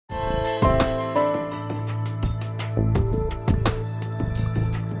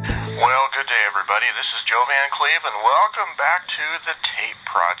everybody, this is Joe Van Cleve, and welcome back to the Tape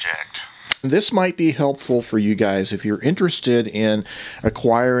Project. This might be helpful for you guys if you're interested in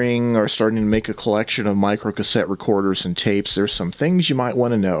acquiring or starting to make a collection of microcassette recorders and tapes. There's some things you might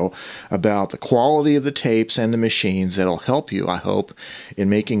want to know about the quality of the tapes and the machines that'll help you, I hope, in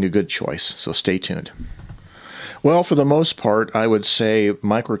making a good choice. So stay tuned. Well, for the most part, I would say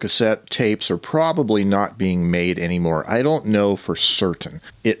microcassette tapes are probably not being made anymore. I don't know for certain.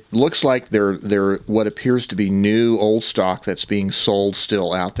 It looks like they're what appears to be new old stock that's being sold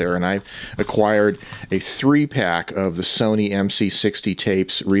still out there, and I acquired a 3-pack of the Sony MC60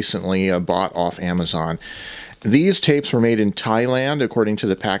 tapes recently, bought off Amazon. These tapes were made in Thailand, according to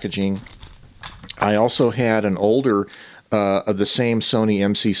the packaging. I also had an older of the same Sony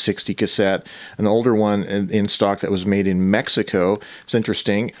MC60 cassette, an older one in stock that was made in Mexico. It's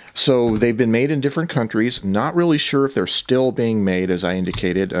interesting. So they've been made in different countries. Not really sure if they're still being made, as I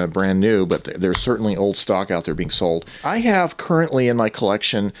indicated, brand new, but there's certainly old stock out there being sold. I have currently in my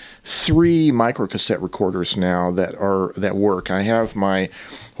collection 3 microcassette recorders now that work. I have my,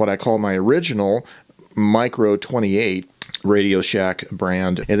 what I call my original Micro 28 Radio Shack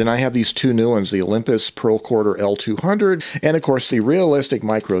brand, and then I have these 2 new ones, the Olympus Pearl Quarter L200, and of course the Realistic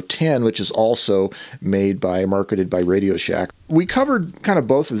Micro 10, which is also marketed by Radio Shack. We covered kind of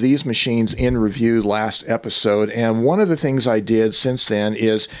both of these machines in review last episode, and one of the things I did since then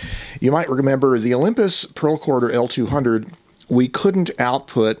is, you might remember the Olympus Pearl Quarter L200, we couldn't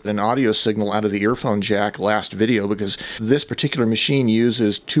output an audio signal out of the earphone jack last video because this particular machine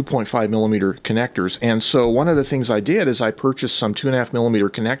uses 2.5 millimeter connectors. And so one of the things I did is I purchased some 2.5 millimeter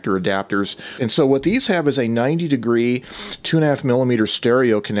connector adapters. And so what these have is a 90-degree 2.5 millimeter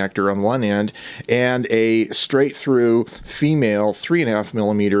stereo connector on one end and a straight through female 3.5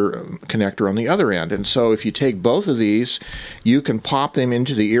 millimeter connector on the other end. And so if you take both of these, you can pop them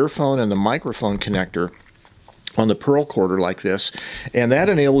into the earphone and the microphone connector on the Pearl Quarter like this, and that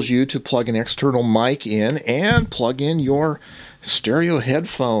enables you to plug an external mic in and plug in your stereo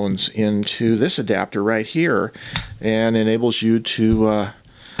headphones into this adapter right here, and enables you to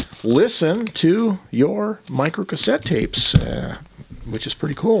listen to your microcassette tapes, which is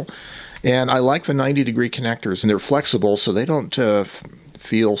pretty cool. And I like the 90-degree connectors, and they're flexible so they don't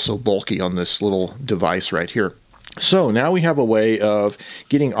feel so bulky on this little device right here. So now we have a way of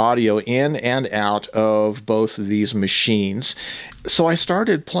getting audio in and out of both of these machines. So I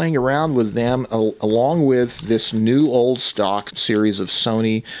started playing around with them along with this new old stock series of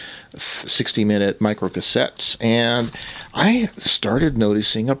Sony 60-minute microcassettes, and I started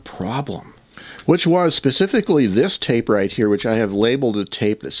noticing a problem, which was specifically this tape right here, which I have labeled a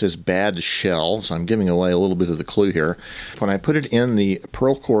tape that says bad shell, so I'm giving away a little bit of the clue here. When I put it in the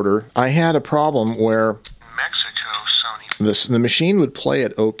Pearl Quarter, I had a problem where the machine would play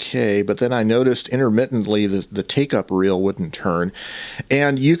it okay, but then I noticed intermittently the take-up reel wouldn't turn.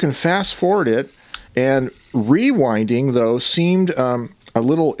 And you can fast forward it, and rewinding, though, seemed a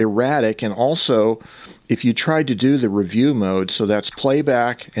little erratic. And also, if you tried to do the review mode, so that's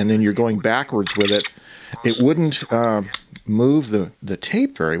playback, and then you're going backwards with it, it wouldn't move the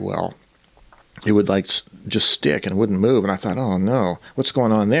tape very well. It would just stick and wouldn't move, and I thought, oh no, what's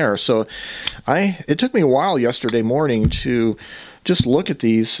going on there? So it took me a while yesterday morning to just look at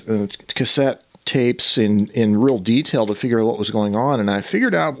these cassette tapes in real detail to figure out what was going on, and I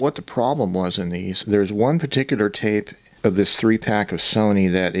figured out what the problem was in these. There's one particular tape of this 3-pack of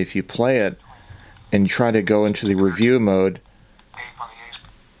Sony that if you play it and try to go into the review mode,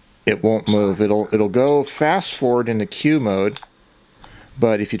 it won't move. It'll go fast forward into Q mode,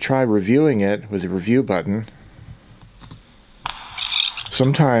 but if you try reviewing it with the review button,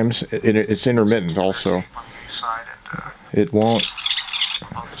 sometimes it's intermittent also. It won't.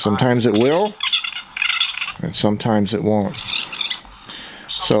 Sometimes it will, and sometimes it won't.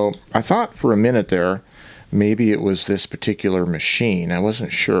 So I thought for a minute there, maybe it was this particular machine. I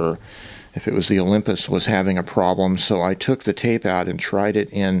wasn't sure if it was the Olympus was having a problem, so I took the tape out and tried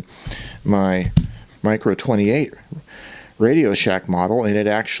it in my Micro 28 Radio Shack model, and it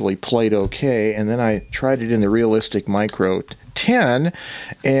actually played okay. And then I tried it in the Realistic Micro 10,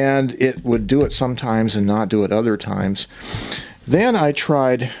 and it would do it sometimes and not do it other times. Then I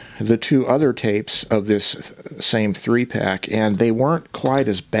tried the 2 other tapes of this same 3-pack, and they weren't quite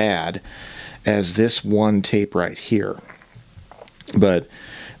as bad as this one tape right here. But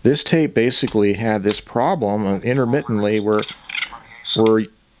this tape basically had this problem intermittently where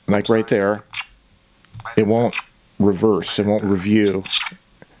like right there, it won't reverse, it won't review.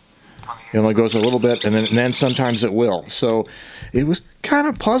 It only goes a little bit, and then sometimes it will. So it was kind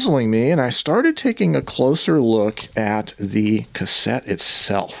of puzzling me, and I started taking a closer look at the cassette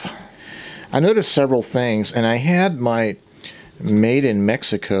itself. I noticed several things, and I had my Made in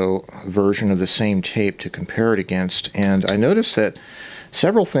Mexico version of the same tape to compare it against, and I noticed that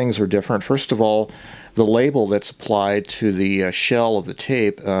several things are different. First of all, the label that's applied to the shell of the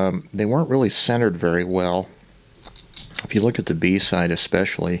tape, they weren't really centered very well. If you look at the B side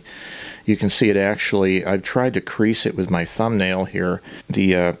especially, you can see it actually, I've tried to crease it with my thumbnail here.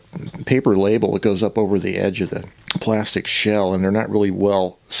 The paper label, it goes up over the edge of the plastic shell, and they're not really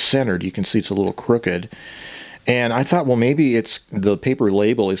well centered. You can see it's a little crooked. And I thought, well, maybe it's the paper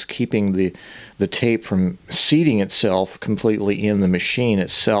label is keeping the tape from seating itself completely in the machine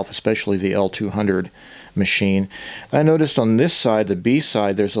itself, especially the L200 machine. I noticed on this side, the B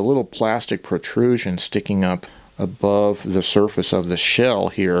side, there's a little plastic protrusion sticking up above the surface of the shell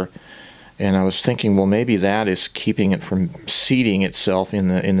here. And I was thinking, well, maybe that is keeping it from seating itself in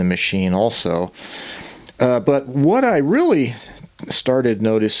the machine also. But what I really started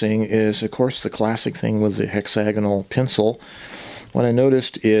noticing is, of course, the classic thing with the hexagonal pencil. What I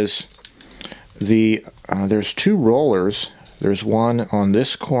noticed is there's two rollers. There's one on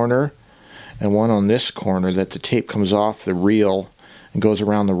this corner and one on this corner that the tape comes off the reel and goes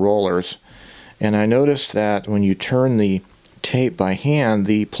around the rollers. And I noticed that when you turn the tape by hand,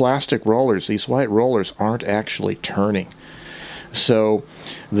 the plastic rollers, these white rollers, aren't actually turning. So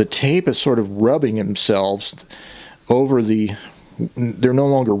the tape is sort of rubbing themselves over they're no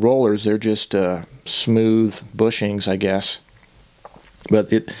longer rollers, they're just smooth bushings, I guess.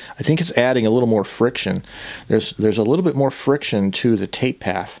 But I think it's adding a little more friction. There's a little bit more friction to the tape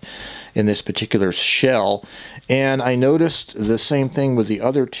path in this particular shell. And I noticed the same thing with the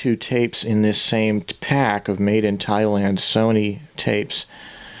other two tapes in this same pack of Made in Thailand Sony tapes.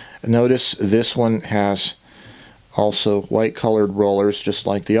 Notice this one has also white colored rollers just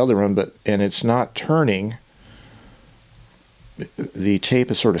like the other one, and it's not turning. The tape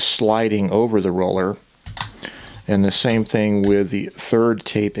is sort of sliding over the roller. And the same thing with the third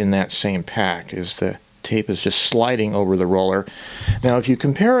tape in that same pack, is the tape is just sliding over the roller. Now if you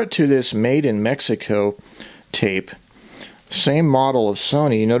compare it to this Made in Mexico tape, same model of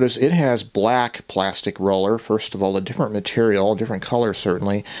Sony, you notice it has black plastic roller. First of all, a different material, different color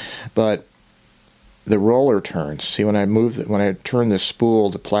certainly, but the roller turns. See, when I turn the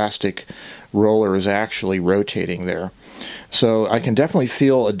spool, the plastic roller is actually rotating there. So I can definitely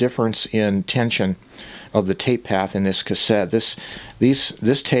feel a difference in tension of the tape path in this cassette. This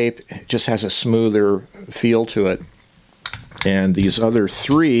tape just has a smoother feel to it. And these other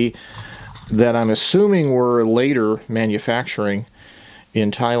three that I'm assuming were later manufacturing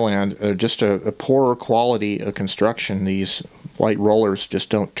in Thailand are just a poorer quality of construction. These white rollers just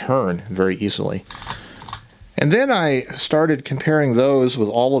don't turn very easily. And then I started comparing those with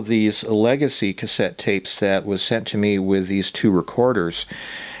all of these legacy cassette tapes that was sent to me with these two recorders.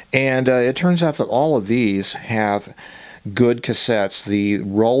 And it turns out that all of these have good cassettes. The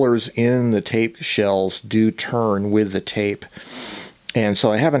rollers in the tape shells do turn with the tape. And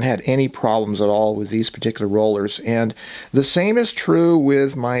so I haven't had any problems at all with these particular rollers. And the same is true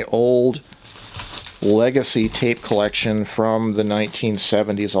with my old legacy tape collection from the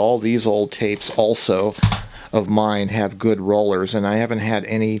 1970s. All these old tapes also of mine have good rollers, and I haven't had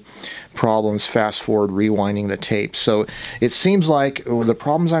any problems fast forward rewinding the tape. So it seems like the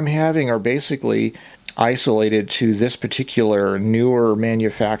problems I'm having are basically isolated to this particular newer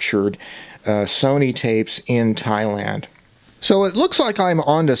manufactured Sony tapes in Thailand. So it looks like I'm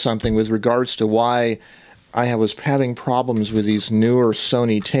onto something with regards to why I was having problems with these newer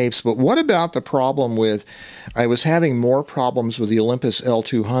Sony tapes. But what about the problem with, I was having more problems with the Olympus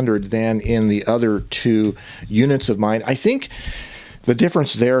L200 than in the other two units of mine. I think the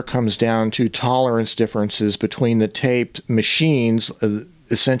difference there comes down to tolerance differences between the tape machines,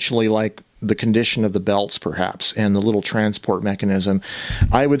 essentially like the condition of the belts perhaps, and the little transport mechanism.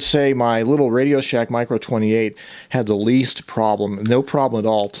 I would say my little Radio Shack Micro 28 had the least problem, no problem at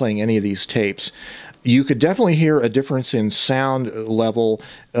all playing any of these tapes. You could definitely hear a difference in sound level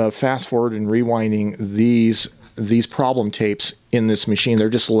fast forward and rewinding these problem tapes in this machine. They're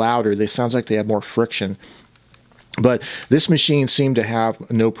just louder. They sounds like they have more friction. But this machine seemed to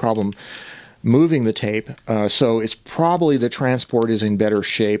have no problem moving the tape, so it's probably the transport is in better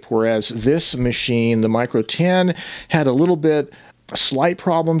shape, whereas this machine, the Micro 10, had a little bit slight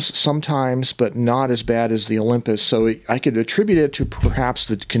problems sometimes, but not as bad as the Olympus. So I could attribute it to perhaps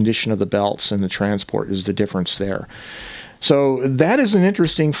the condition of the belts and the transport is the difference there. So that is an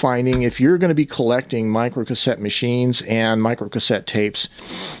interesting finding. If you're going to be collecting microcassette machines and microcassette tapes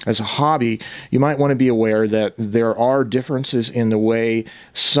as a hobby, you might want to be aware that there are differences in the way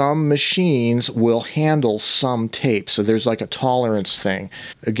some machines will handle some tapes. So there's like a tolerance thing.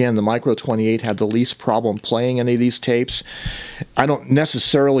 Again, the Micro 28 had the least problem playing any of these tapes. I don't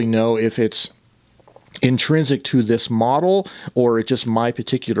necessarily know if it's intrinsic to this model or it just my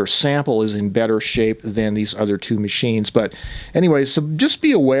particular sample is in better shape than these other two machines. But anyway, so just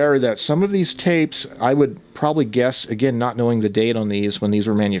be aware that some of these tapes, I would probably guess, again, not knowing the date on these when these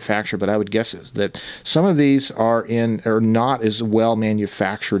were manufactured, but I would guess that some of these are not as well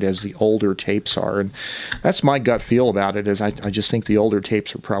manufactured as the older tapes are. And that's my gut feel about it, is I just think the older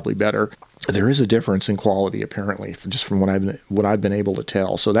tapes are probably better. There is a difference in quality, apparently, just from what I've been able to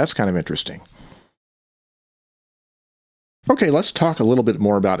tell. So that's kind of interesting. Okay, let's talk a little bit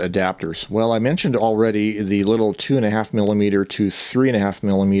more about adapters. Well, I mentioned already the little 2.5mm to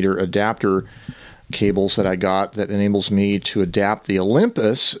 3.5mm adapter cables that I got that enables me to adapt the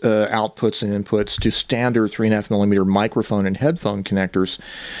Olympus outputs and inputs to standard 3.5mm microphone and headphone connectors.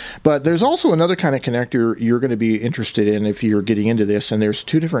 But there's also another kind of connector you're going to be interested in if you're getting into this, and there's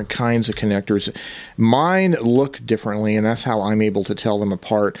two different kinds of connectors. Mine look differently, and that's how I'm able to tell them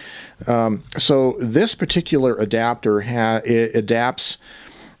apart. So this particular adapter it adapts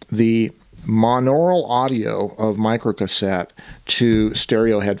the monaural audio of microcassette to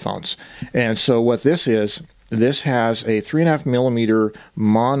stereo headphones. And so what this has a 3.5mm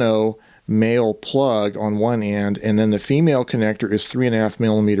mono male plug on one end, and then the female connector is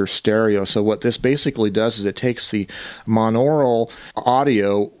 3.5mm stereo. So what this basically does is it takes the monaural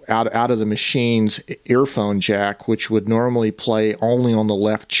audio out of the machine's earphone jack, which would normally play only on the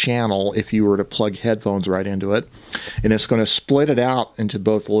left channel if you were to plug headphones right into it, and it's going to split it out into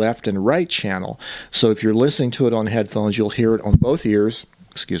both left and right channel. So if you're listening to it on headphones, you'll hear it on both ears.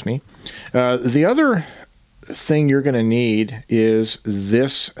 Excuse me. The other thing you're going to need is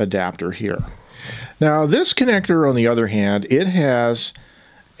this adapter here. Now this connector, on the other hand, it has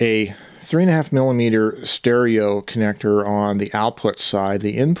a 3.5mm stereo connector on the output side.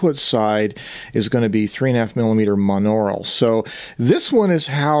 The input side is going to be 3.5mm monaural. So this one is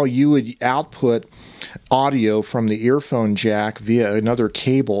how you would output audio from the earphone jack via another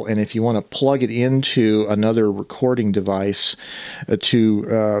cable, and if you want to plug it into another recording device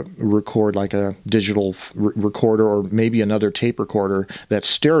to record, like a digital recorder or maybe another tape recorder that's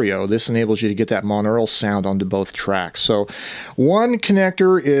stereo, this enables you to get that monaural sound onto both tracks. So one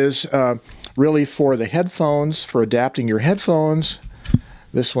connector is really for the headphones, for adapting your headphones.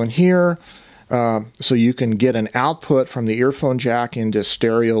 This one here, so you can get an output from the earphone jack into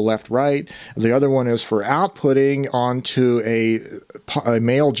stereo left-right. The other one is for outputting onto a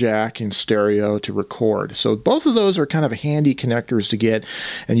male jack in stereo to record. So both of those are kind of handy connectors to get,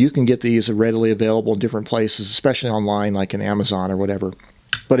 and you can get these readily available in different places, especially online like in Amazon or whatever.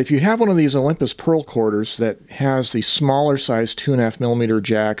 But if you have one of these Olympus Pearl corders that has the smaller size 2.5mm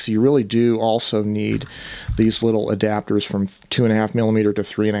jacks, you really do also need these little adapters from 2.5mm to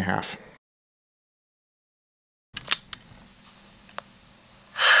 3.5.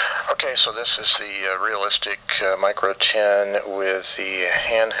 Okay, so this is the realistic Micro 10 with the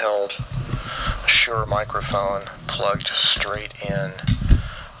handheld Shure microphone plugged straight in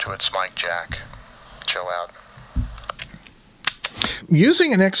to its mic jack. Chill out.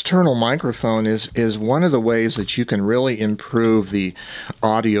 Using an external microphone is one of the ways that you can really improve the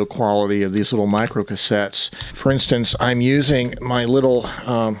audio quality of these little microcassettes. For instance, I'm using my little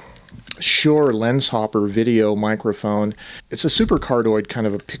Shure lens hopper video microphone. It's a super cardioid kind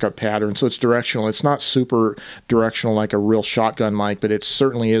of a pickup pattern, so it's directional. It's not super directional like a real shotgun mic, but it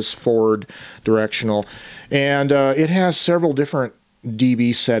certainly is forward directional. And it has several different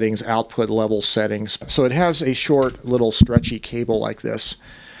dB settings, output level settings. So it has a short little stretchy cable like this,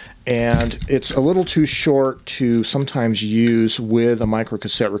 and it's a little too short to sometimes use with a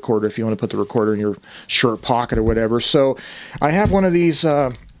microcassette recorder if you want to put the recorder in your shirt pocket or whatever. So I have one of these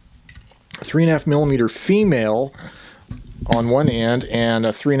 3.5mm female on one end and a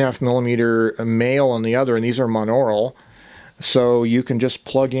 3.5mm male on the other, and these are monaural. So you can just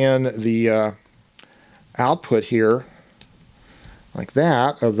plug in the output here like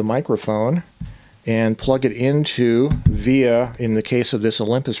that of the microphone and plug it into via, in the case of this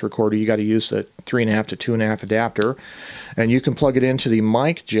Olympus recorder, you got to use the 3.5 to 2.5 adapter, and you can plug it into the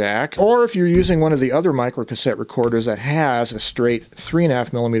mic jack, or if you're using one of the other microcassette recorders that has a straight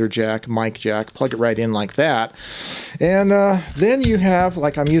 3.5mm jack, mic jack, plug it right in like that, and then you have,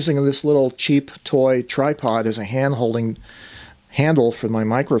 like I'm using this little cheap toy tripod as a hand-holding handle for my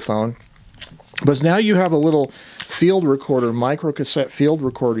microphone, but now you have a little field recorder, microcassette field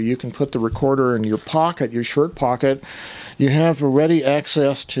recorder. You can put the recorder in your pocket, your shirt pocket. You have ready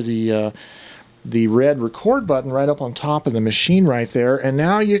access to the red record button right up on top of the machine right there, and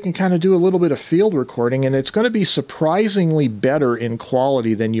now you can kind of do a little bit of field recording, and it's going to be surprisingly better in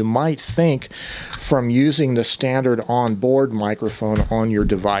quality than you might think from using the standard on-board microphone on your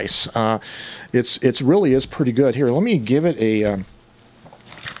device. It's really is pretty good. Here, let me give it a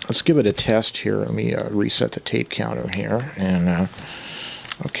let's give it a test here. Let me reset the tape counter here, and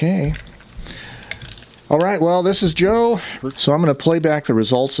okay. All right, well, this is Joe. So I'm going to play back the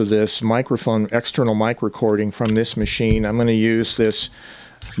results of this microphone, external mic recording from this machine. I'm going to use this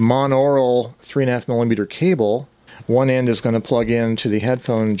monaural 3.5mm cable. One end is going to plug into the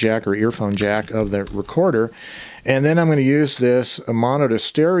headphone jack or earphone jack of the recorder. And then I'm going to use this mono to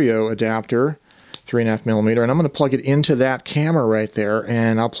stereo adapter, 3.5mm, and I'm going to plug it into that camera right there,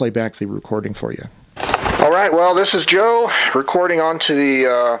 and I'll play back the recording for you. All right, well, this is Joe recording onto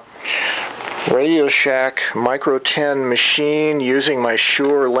the Radio Shack Micro 10 machine using my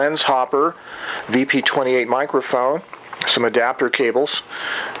Shure lens hopper VP28 microphone, some adapter cables,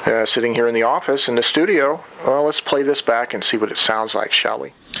 sitting here in the office in the studio. Well, let's play this back and see what it sounds like, shall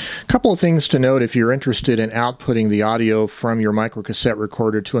we? A couple of things to note if you're interested in outputting the audio from your microcassette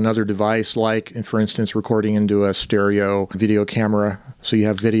recorder to another device, like, for instance, recording into a stereo video camera, so you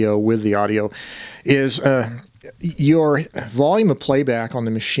have video with the audio, is your volume of playback on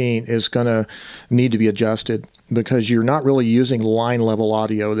the machine is going to need to be adjusted because you're not really using line level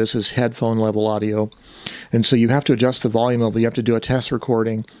audio. This is headphone level audio. And so you have to adjust the volume level. You have to do a test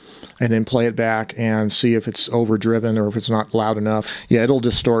recording and then play it back and see if it's overdriven or if it's not loud enough. Yeah, it'll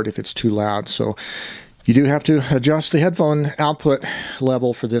distort if it's too loud. So you do have to adjust the headphone output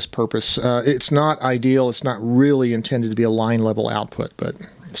level for this purpose. It's not ideal. It's not really intended to be a line level output, but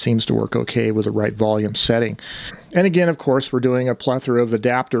it seems to work okay with the right volume setting. And again, of course, we're doing a plethora of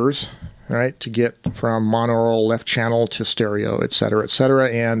adapters, right, to get from monaural left channel to stereo, etc.,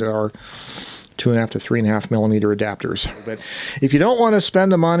 and our 2.5 to 3.5mm adapters. But if you don't want to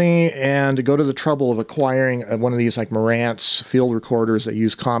spend the money and go to the trouble of acquiring one of these like Marantz field recorders that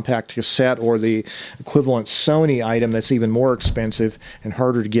use compact cassette or the equivalent Sony item that's even more expensive and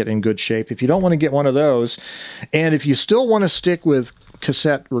harder to get in good shape, if you don't want to get one of those, and if you still want to stick with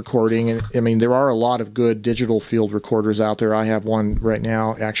cassette recording, and I mean there are a lot of good digital field recorders out there. I have one right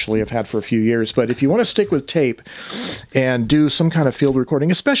now, actually I've had for a few years, but if you want to stick with tape and do some kind of field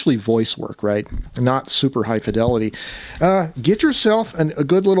recording, especially voice work, right, not super high fidelity, get yourself a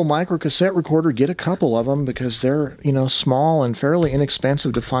good little micro cassette recorder. Get a couple of them because they're, you know, small and fairly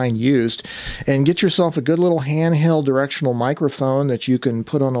inexpensive to find used, and get yourself a good little handheld directional microphone that you can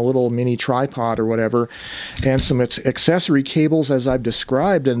put on a little mini tripod or whatever, and some accessory cables as I've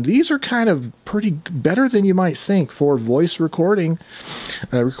described, and these are kind of pretty better than you might think for voice recording,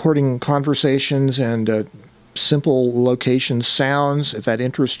 recording conversations and simple location sounds, if that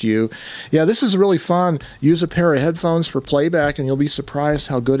interests you. Yeah, this is really fun. Use a pair of headphones for playback and you'll be surprised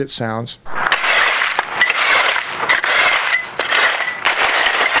how good it sounds.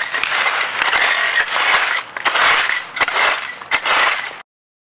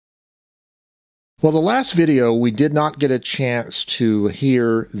 Well, the last video, we did not get a chance to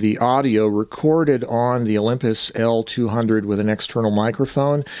hear the audio recorded on the Olympus L200 with an external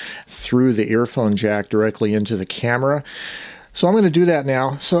microphone through the earphone jack directly into the camera. So I'm going to do that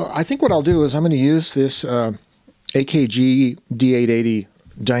now. So I think what I'll do is I'm going to use this AKG D880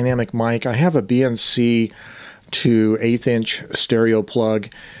 dynamic mic. I have a BNC to 1/8" stereo plug,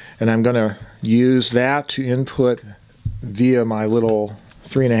 and I'm going to use that to input via my little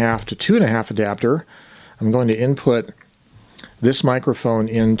 3.5 to 2.5 adapter. I'm going to input this microphone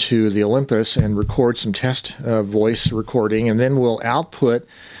into the Olympus and record some test voice recording, and then we'll output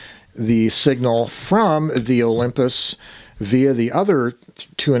the signal from the Olympus via the other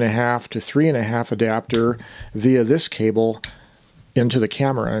 2.5 to 3.5 adapter via this cable into the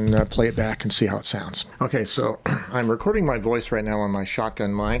camera and play it back and see how it sounds. Okay, so I'm recording my voice right now on my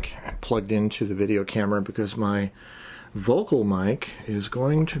shotgun mic plugged into the video camera because my vocal mic is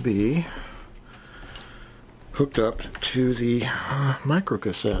going to be hooked up to the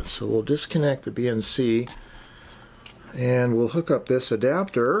microcassette. So we'll disconnect the BNC and we'll hook up this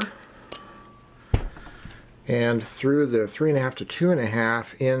adapter and through the 3.5 to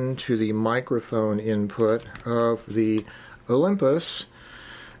 2.5 into the microphone input of the Olympus,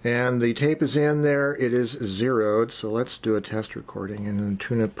 and the tape is in there. It is zeroed, so let's do a test recording in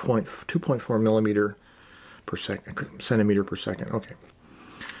 2.4 millimeter per second, centimeter per second.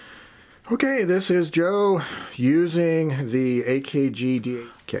 Okay, this is Joe using the AKG D8.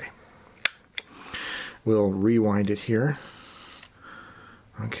 Okay, We'll rewind it here.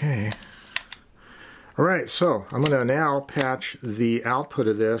 Okay. All right, so I'm going to now patch the output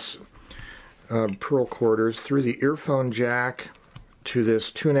of this pearl quarters through the earphone jack to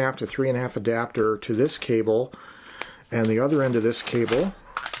this 2.5 to 3.5 adapter to this cable, and the other end of this cable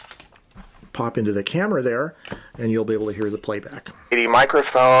pop into the camera there, and you'll be able to hear the playback. The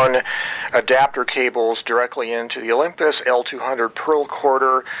microphone adapter cables directly into the Olympus L200 Pearl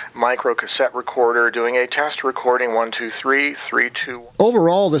Quarter micro cassette recorder, doing a test recording 1, 2, 3, 3, 2.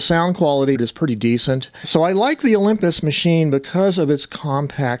 Overall, the sound quality is pretty decent. So I like the Olympus machine because of its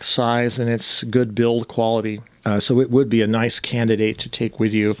compact size and its good build quality. So it would be a nice candidate to take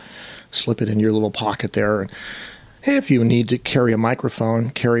with you. Slip it in your little pocket there. If you need to carry a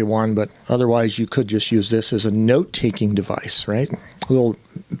microphone, carry one, but otherwise you could just use this as a note-taking device, right? A little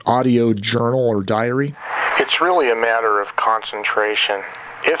audio journal or diary. It's really a matter of concentration.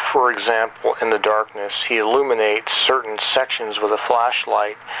 If, for example, in the darkness, he illuminates certain sections with a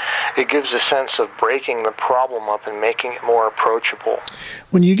flashlight, it gives a sense of breaking the problem up and making it more approachable.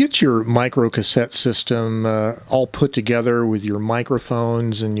 When you get your microcassette system all put together with your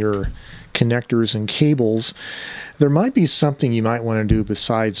microphones and your connectors and cables, there might be something you might want to do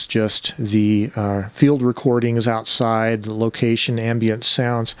besides just the field recordings outside, the location, ambient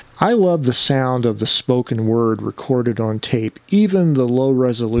sounds. I love the sound of the spoken word recorded on tape, even the low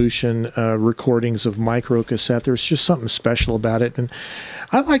resolution recordings of microcassette. There's just something special about it, and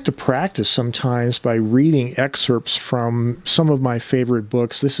I like to practice sometimes by reading excerpts from some of my favorite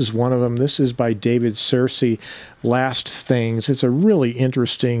books. This is one of them. This is by David Searcy, Last Things. It's a really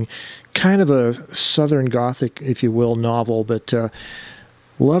interesting, kind of a Southern Gothic, if you will, novel, but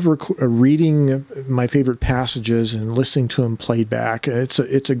love reading my favorite passages and listening to them played back. It's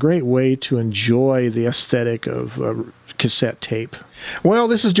a great way to enjoy the aesthetic of cassette tape. Well,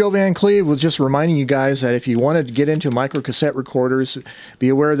 this is Joe Van Cleve with just reminding you guys that if you want to get into microcassette recorders, be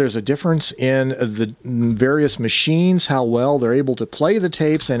aware there's a difference in the various machines, how well they're able to play the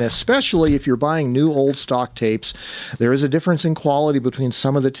tapes, and especially if you're buying new old stock tapes, there is a difference in quality between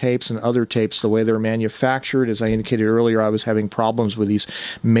some of the tapes and other tapes, the way they're manufactured. As I indicated earlier, I was having problems with these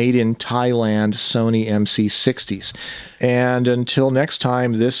made in Thailand Sony MC60s. And until next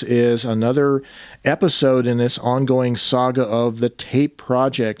time, this is another episode in this ongoing saga of the Tape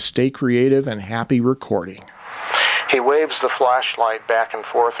Project. Stay creative and happy recording. He waves the flashlight back and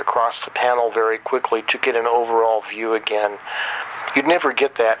forth across the panel very quickly to get an overall view again. You'd never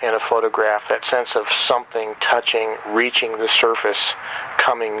get that in a photograph, that sense of something touching, reaching the surface,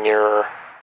 coming nearer.